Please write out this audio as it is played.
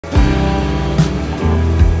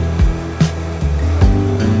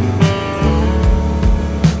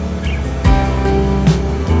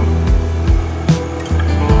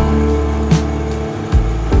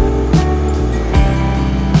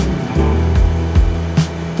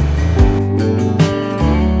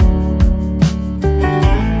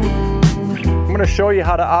going to show you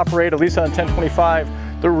how to operate, at least on a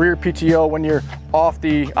 1025, the rear PTO when you're off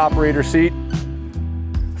the operator seat.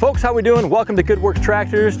 Folks, how we doing? Welcome to Good Works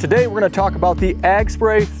Tractors. Today we're going to talk about the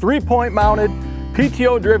AgSpray 3-point mounted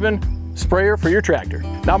PTO driven sprayer for your tractor.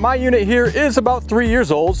 Now my unit here is about 3 years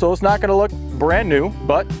old, so it's not going to look brand new,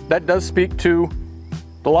 but that does speak to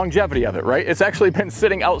the longevity of it, right? It's actually been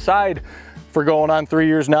sitting outside for going on 3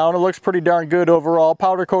 years now, and it looks pretty darn good overall.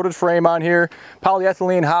 Powder coated frame on here,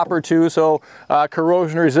 polyethylene hopper too, so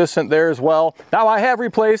corrosion resistant there as well. Now I have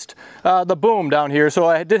replaced the boom down here, so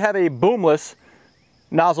I did have a boomless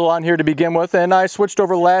nozzle on here to begin with, and I switched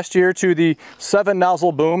over last year to the 7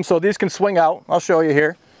 nozzle boom, so these can swing out. I'll show you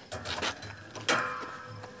here.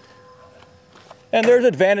 And there's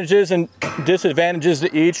advantages and disadvantages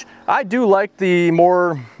to each. I do like the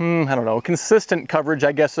more, I don't know, consistent coverage,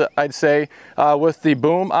 I guess I'd say, with the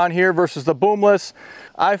boom on here versus the boomless.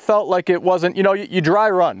 I felt like it wasn't, you know, you dry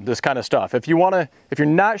run this kind of stuff. If you're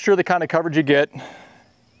not sure the kind of coverage you get,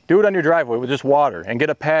 do it on your driveway with just water and get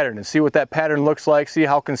a pattern and see what that pattern looks like, see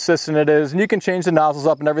how consistent it is, and you can change the nozzles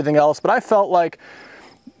up and everything else. But I felt like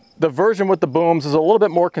the version with the booms is a little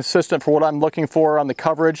bit more consistent for what I'm looking for on the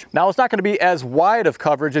coverage. Now it's not going to be as wide of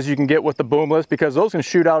coverage as you can get with the boomless, because those can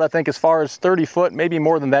shoot out, I think, as far as 30 foot, maybe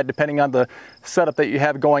more than that, depending on the setup that you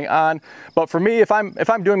have going on. But for me, if I'm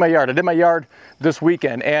doing my yard, I did my yard this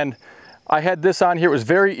weekend, and I had this on here. It was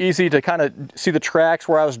very easy to kind of see the tracks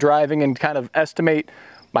where I was driving and kind of estimate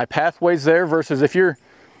my pathways there, versus if you're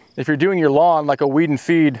doing your lawn like a weed and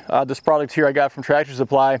feed, this product here I got from Tractor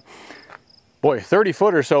Supply, boy, 30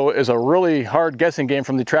 foot or so is a really hard guessing game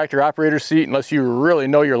from the tractor operator seat unless you really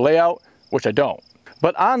know your layout, which I don't.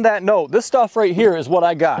 But on that note, this stuff right here is what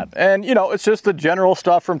I got. And you know, it's just the general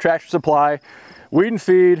stuff from Tractor Supply, weed and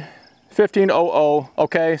feed, 1500,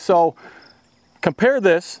 okay? So compare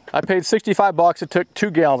this, I paid 65 bucks, it took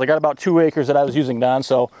 2 gallons. I got about 2 acres that I was using down,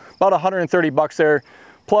 so about 130 bucks there.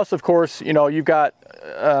 Plus, of course, you know, you've got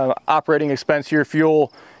operating expense here,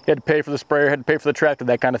 fuel, you had to pay for the sprayer, had to pay for the tractor,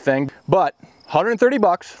 that kind of thing. But 130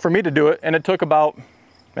 bucks for me to do it, and it took about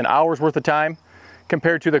an hour's worth of time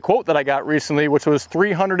compared to the quote that I got recently, which was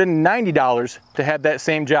 $390 to have that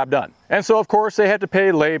same job done. And so, of course, they had to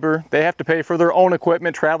pay labor, they have to pay for their own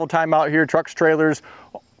equipment, travel time out here, trucks, trailers,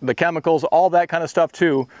 the chemicals, all that kind of stuff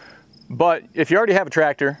too. But if you already have a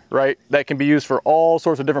tractor, right, that can be used for all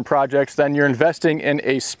sorts of different projects, then you're investing in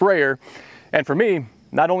a sprayer. And for me,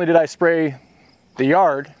 not only did I spray the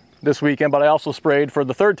yard this weekend, but I also sprayed for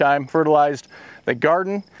the 3rd time, fertilized the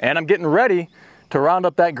garden, and I'm getting ready to round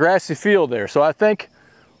up that grassy field there. So I think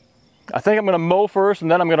I'm gonna mow first,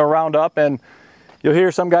 and then I'm gonna round up. And you'll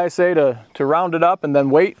hear some guys say to round it up and then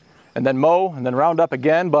wait, and then mow, and then round up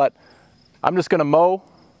again, but I'm just gonna mow,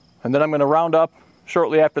 and then I'm gonna round up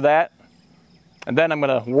shortly after that. And then I'm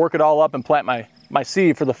gonna work it all up and plant my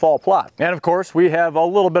seed for the fall plot. And of course, we have a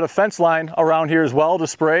little bit of fence line around here as well to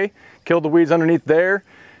spray, kill the weeds underneath there,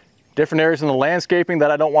 different areas in the landscaping that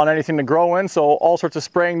I don't want anything to grow in, so all sorts of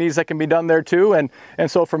spraying needs that can be done there too. And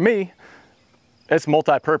so for me, it's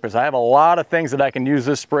multi-purpose. I have a lot of things that I can use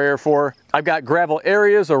this sprayer for. I've got gravel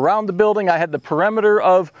areas around the building. I had the perimeter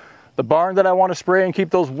of the barn that I want to spray and keep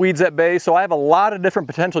those weeds at bay. So I have a lot of different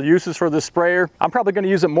potential uses for this sprayer. I'm probably going to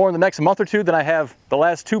use it more in the next month or two than I have the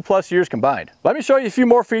last 2+ years combined. Let me show you a few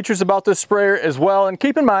more features about this sprayer as well. And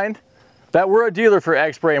keep in mind that we're a dealer for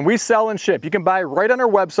AgSpray, and we sell and ship. You can buy right on our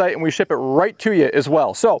website, and we ship it right to you as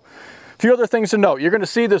well. So a few other things to note. You're going to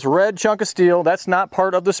see this red chunk of steel. That's not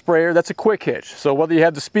part of the sprayer. That's a quick hitch. So whether you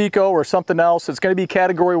have the Speco or something else, it's going to be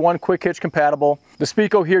category 1 quick hitch compatible. The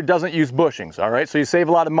Speco here doesn't use bushings, all right? So you save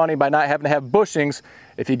a lot of money by not having to have bushings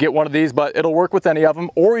if you get one of these, but it'll work with any of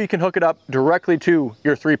them, or you can hook it up directly to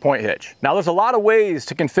your 3-point hitch. Now there's a lot of ways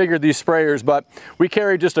to configure these sprayers, but we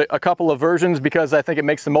carry just a couple of versions because I think it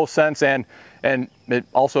makes the most sense, and it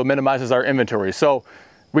also minimizes our inventory. So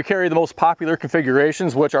we carry the most popular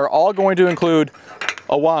configurations, which are all going to include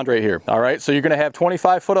a wand right here, all right? So you're gonna have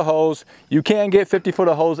 25 foot of hose. You can get 50 foot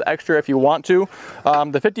of hose extra if you want to.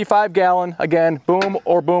 The 55 gallon, again, boom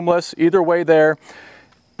or boomless, either way there.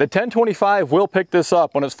 The 1025 will pick this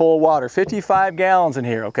up when it's full of water. 55 gallons in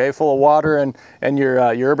here, okay? Full of water and your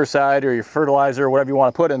herbicide or your fertilizer or whatever you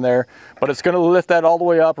wanna put in there. But it's gonna lift that all the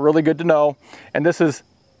way up, really good to know. And this is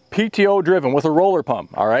PTO driven with a roller pump,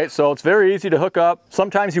 all right? So it's very easy to hook up.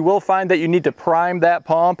 Sometimes you will find that you need to prime that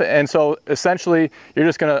pump, and so essentially you're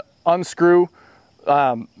just gonna unscrew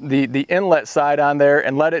the inlet side on there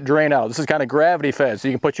and let it drain out. This is kind of gravity fed, so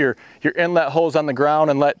you can put your inlet hose on the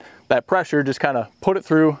ground and let that pressure just kind of put it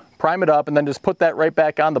through, prime it up, and then just put that right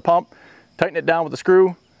back on the pump, tighten it down with a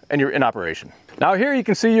screw, and you're in operation. Now here you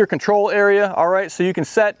can see your control area. All right, so you can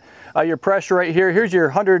set your pressure right here. Here's your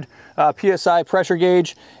 100 PSI pressure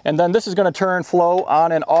gauge, and then this is going to turn flow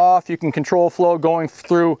on and off. You can control flow going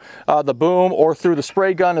through the boom or through the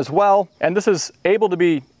spray gun as well. And this is able to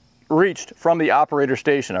be reached from the operator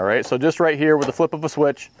station. All right, so just right here with the flip of a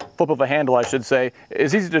switch, flip of a handle I should say,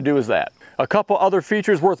 as easy to do as that. A couple other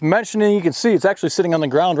features worth mentioning. You can see it's actually sitting on the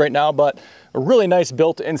ground right now, but a really nice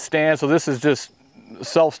built-in stand. So this is just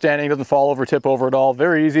self-standing, doesn't fall over, tip over at all.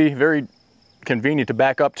 Very easy, very convenient to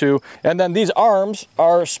back up to. And then these arms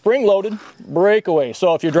are spring-loaded breakaway.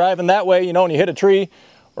 So if you're driving that way, you know, and you hit a tree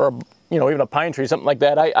or you know, even a pine tree, something like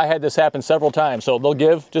that. I had this happen several times, so they'll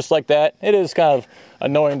give just like that. It is kind of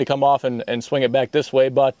annoying to come off and swing it back this way,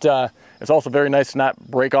 but it's also very nice to not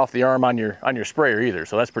break off the arm on your sprayer either,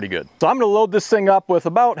 so that's pretty good. So I'm gonna load this thing up with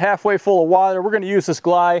about halfway full of water. We're gonna use this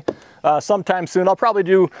Glide sometime soon. I'll probably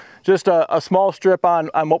do just a small strip on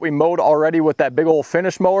what we mowed already with that big old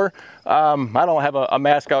finish mower. I don't have a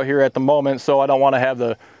mask out here at the moment, so I don't wanna have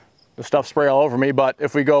the stuff spray all over me, but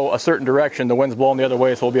if we go a certain direction, the wind's blowing the other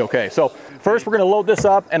way, so we'll be okay. So first we're gonna load this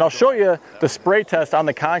up, and I'll show you the spray test on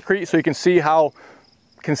the concrete so you can see how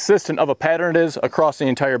consistent of a pattern it is across the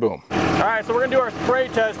entire boom. All right, so we're gonna do our spray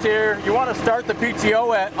test here. You wanna start the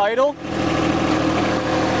PTO at idle,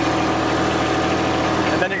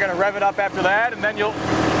 and then you're gonna rev it up after that, and then you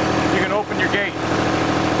can open your gate,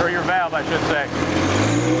 or your valve, I should say.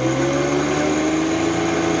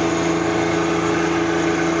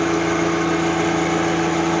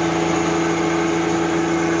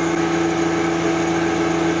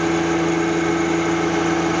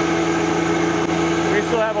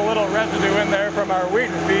 Still have a little residue in there from our weed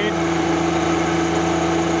feed.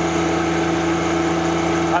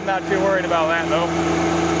 I'm not too worried about that though.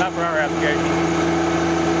 Not for our application.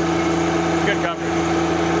 Good coverage.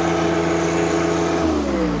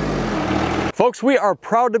 Folks, we are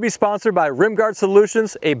proud to be sponsored by Rimguard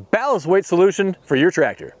Solutions, a ballast weight solution for your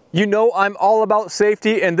tractor. You know I'm all about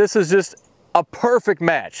safety, and this is just a perfect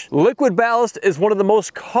match. Liquid ballast is one of the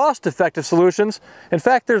most cost-effective solutions. In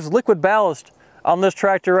fact, there's liquid ballast on this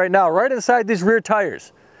tractor right now, right inside these rear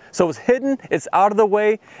tires. So it's hidden, it's out of the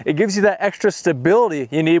way. It gives you that extra stability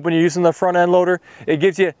you need when you're using the front end loader. It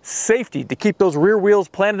gives you safety to keep those rear wheels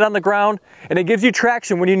planted on the ground, and it gives you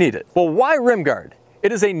traction when you need it. Well, why Rimguard?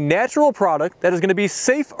 It is a natural product that is going to be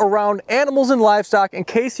safe around animals and livestock in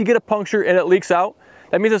case you get a puncture and it leaks out.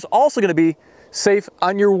 That means it's also going to be safe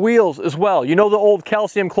on your wheels as well. You know the old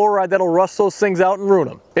calcium chloride that'll rust those things out and ruin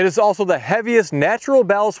them. It is also the heaviest natural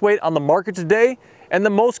ballast weight on the market today, and the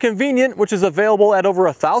most convenient, which is available at over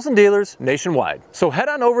 1,000 dealers nationwide. So head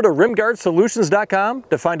on over to rimguardsolutions.com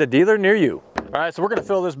to find a dealer near you. All right, so we're gonna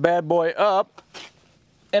fill this bad boy up,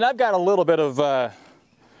 and I've got a little bit of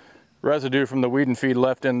residue from the weed and feed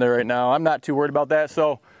left in there right now. I'm not too worried about that.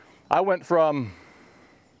 So I went from,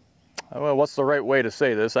 well, what's the right way to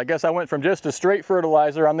say this? I guess I went from just a straight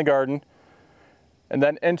fertilizer on the garden, and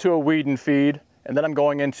then into a weed and feed, and then I'm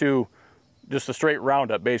going into just a straight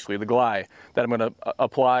Roundup, basically, the Glide that I'm gonna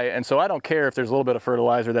apply. And so I don't care if there's a little bit of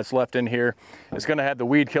fertilizer that's left in here. It's gonna have the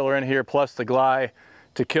weed killer in here, plus the Glide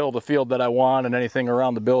to kill the field that I want and anything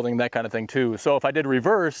around the building, that kind of thing too. So if I did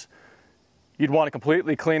reverse, you'd wanna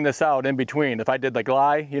completely clean this out in between. If I did the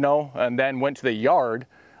Glide, you know, and then went to the yard,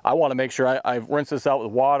 I want to make sure I rinse this out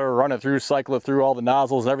with water, run it through, cycle it through all the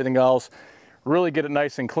nozzles and everything else, really get it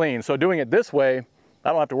nice and clean. So doing it this way, I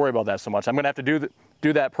don't have to worry about that so much. I'm going to have to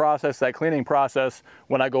do that process, that cleaning process,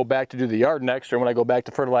 when I go back to do the yard next, or when I go back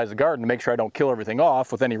to fertilize the garden, to make sure I don't kill everything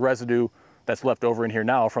off with any residue that's left over in here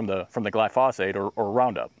now from the glyphosate or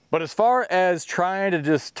Roundup. But as far as trying to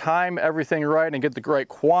just time everything right and get the right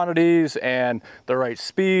quantities and the right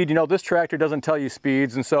speed, you know, this tractor doesn't tell you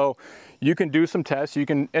speeds, and so you can do some tests.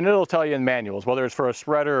 And it'll tell you in manuals, whether it's for a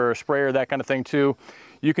spreader or a sprayer, that kind of thing too.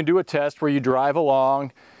 You can do a test where you drive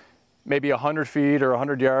along maybe 100 feet or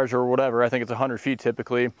 100 yards or whatever. I think it's 100 feet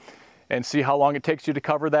typically, and see how long it takes you to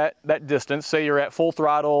cover that distance. Say you're at full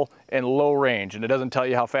throttle and low range, and it doesn't tell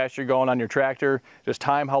you how fast you're going on your tractor. Just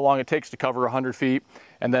time how long it takes to cover 100 feet,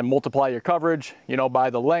 and then multiply your coverage, you know, by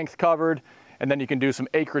the length covered, and then you can do some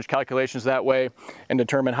acreage calculations that way and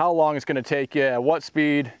determine how long it's gonna take you, at what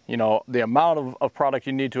speed, you know, the amount of product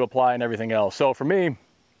you need to apply and everything else. So for me,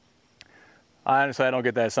 honestly, I don't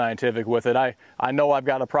get that scientific with it. I know I've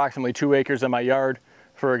got approximately 2 acres in my yard,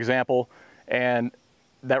 for example, and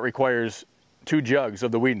that requires 2 jugs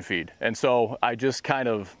of the weed and feed. And so I just kind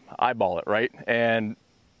of eyeball it, right? And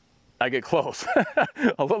I get close.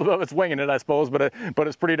 A little bit of it's winging it, I suppose, but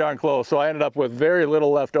it's pretty darn close. So I ended up with very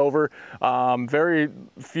little left over, very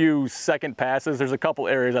few second passes. There's a couple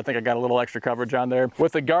areas I think I got a little extra coverage on there.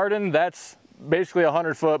 With the garden, that's basically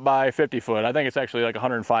 100 foot by 50 foot. I think it's actually like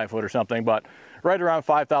 105 foot or something, but right around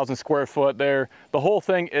 5,000 square foot there. The whole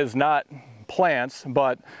thing is not plants,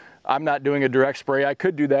 but I'm not doing a direct spray. I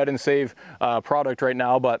could do that and save product right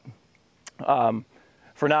now, but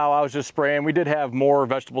for now I was just spraying. We did have more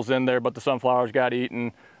vegetables in there, but the sunflowers got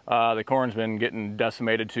eaten. The corn's been getting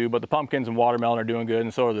decimated too, but the pumpkins and watermelon are doing good,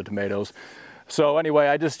 and so are the tomatoes. So anyway,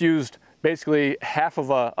 I just used basically half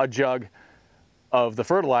of a jug of the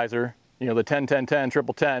fertilizer, you know, the 10-10-10,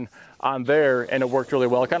 triple-10 on there, and it worked really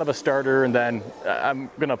well. Kind of a starter, and then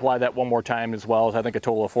I'm gonna apply that one more time as well. I think a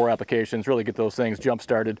total of 4 applications, really get those things jump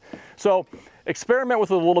started. So experiment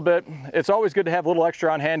with it a little bit. It's always good to have a little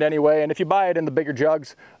extra on hand anyway, and if you buy it in the bigger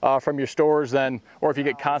jugs from your stores, then, or if you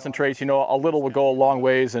get concentrates, you know, a little will go a long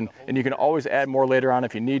ways, and you can always add more later on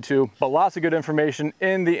if you need to. But lots of good information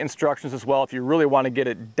in the instructions as well if you really want to get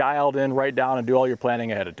it dialed in right down and do all your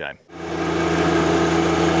planning ahead of time.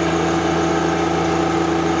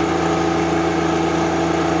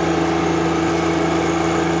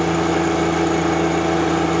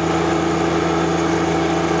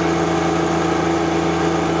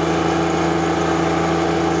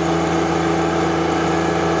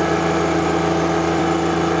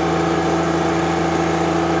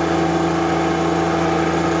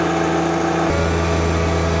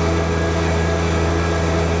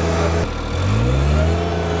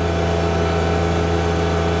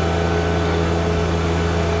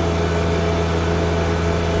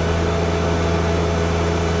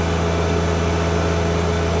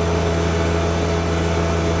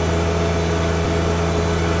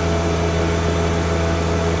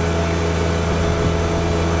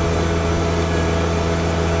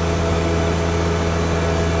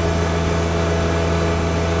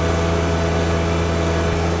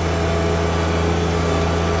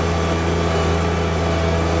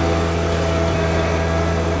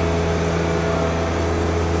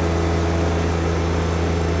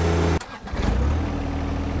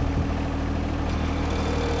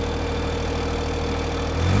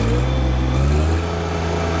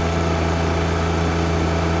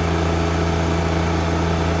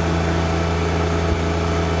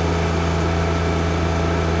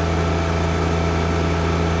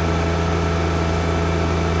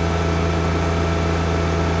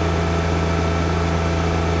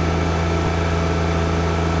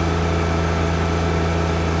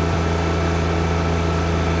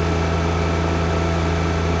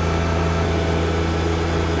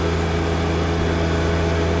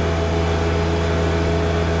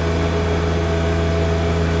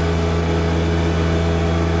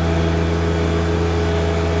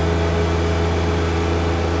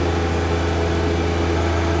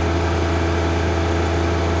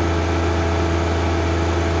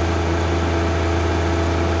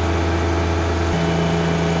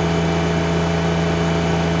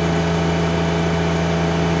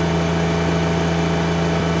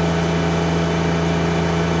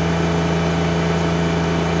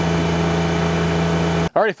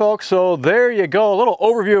 Alrighty folks, so there you go, a little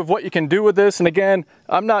overview of what you can do with this. And again,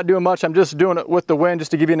 I'm not doing much, I'm just doing it with the wind.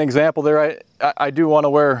 Just to give you an example there, I do want to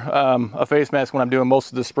wear a face mask when I'm doing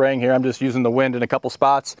most of the spraying here. I'm just using the wind in a couple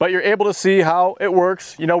spots. But you're able to see how it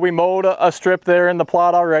works. You know, we mowed a strip there in the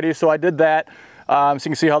plot already, so I did that. So you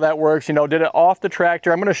can see how that works. You know, did it off the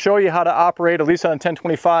tractor. I'm going to show you how to operate, at least on a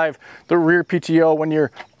 1025, the rear PTO when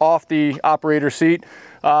you're off the operator seat.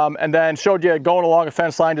 And then showed you going along a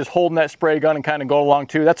fence line, just holding that spray gun and kind of go along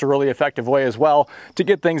too. That's a really effective way as well to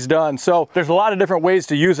get things done. So there's a lot of different ways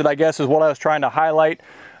to use it, I guess, is what I was trying to highlight.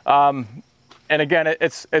 And again,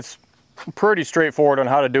 it's pretty straightforward on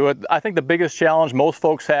how to do it. I think the biggest challenge most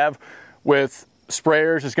folks have with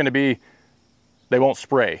sprayers is going to be they won't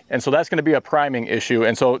spray. And so that's going to be a priming issue.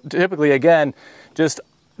 And so typically, again, just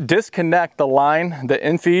disconnect the line, the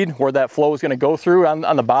infeed, where that flow is going to go through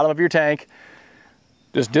on the bottom of your tank.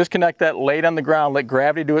 Just disconnect that, lay it on the ground, let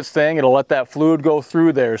gravity do its thing. It'll let that fluid go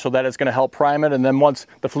through there so that it's going to help prime it. And then once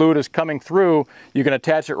the fluid is coming through, you can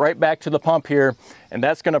attach it right back to the pump here, and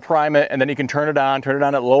that's going to prime it. And then you can turn it on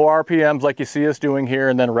at low RPMs like you see us doing here,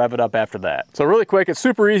 and then rev it up after that. So really quick, it's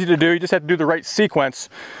super easy to do. You just have to do the right sequence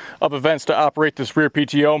of events to operate this rear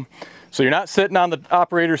PTO. So you're not sitting on the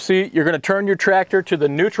operator seat. You're going to turn your tractor to the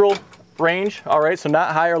neutral range. All right, so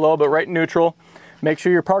not high or low, but right neutral. Make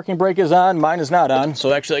sure your parking brake is on. Mine is not on,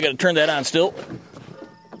 so actually I got to turn that on still.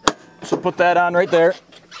 So put that on right there.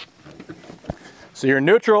 So you're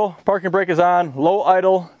neutral, parking brake is on, low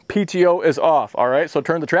idle, PTO is off, all right? So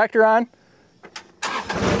turn the tractor on,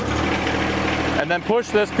 and then push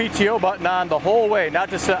this PTO button on the whole way, not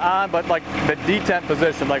just on, but like the detent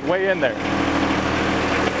position, like way in there.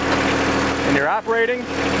 And you're operating,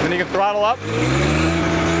 and then you can throttle up,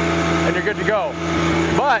 and you're good to go.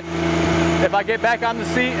 But if I get back on the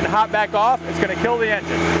seat and hop back off, it's gonna kill the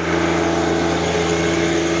engine.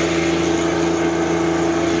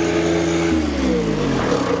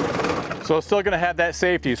 So it's still gonna have that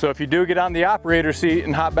safety. So if you do get on the operator seat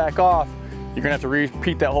and hop back off, you're gonna have to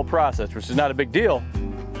repeat that whole process, which is not a big deal,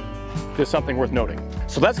 just something worth noting.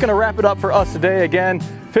 So that's gonna wrap it up for us today. Again,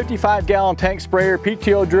 55-gallon tank sprayer,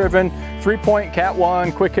 PTO driven, 3-point Cat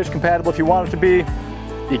 1, quick hitch compatible if you want it to be.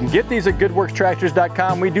 You can get these at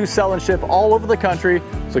goodworkstractors.com. We do sell and ship all over the country,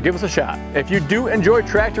 so give us a shot. If you do enjoy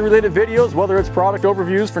tractor-related videos, whether it's product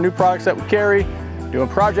overviews for new products that we carry, doing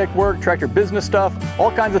project work, tractor business stuff,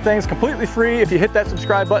 all kinds of things, completely free. If you hit that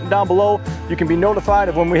subscribe button down below, you can be notified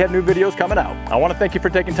of when we have new videos coming out. I want to thank you for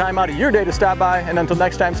taking time out of your day to stop by, and until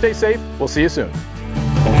next time, stay safe. We'll see you soon.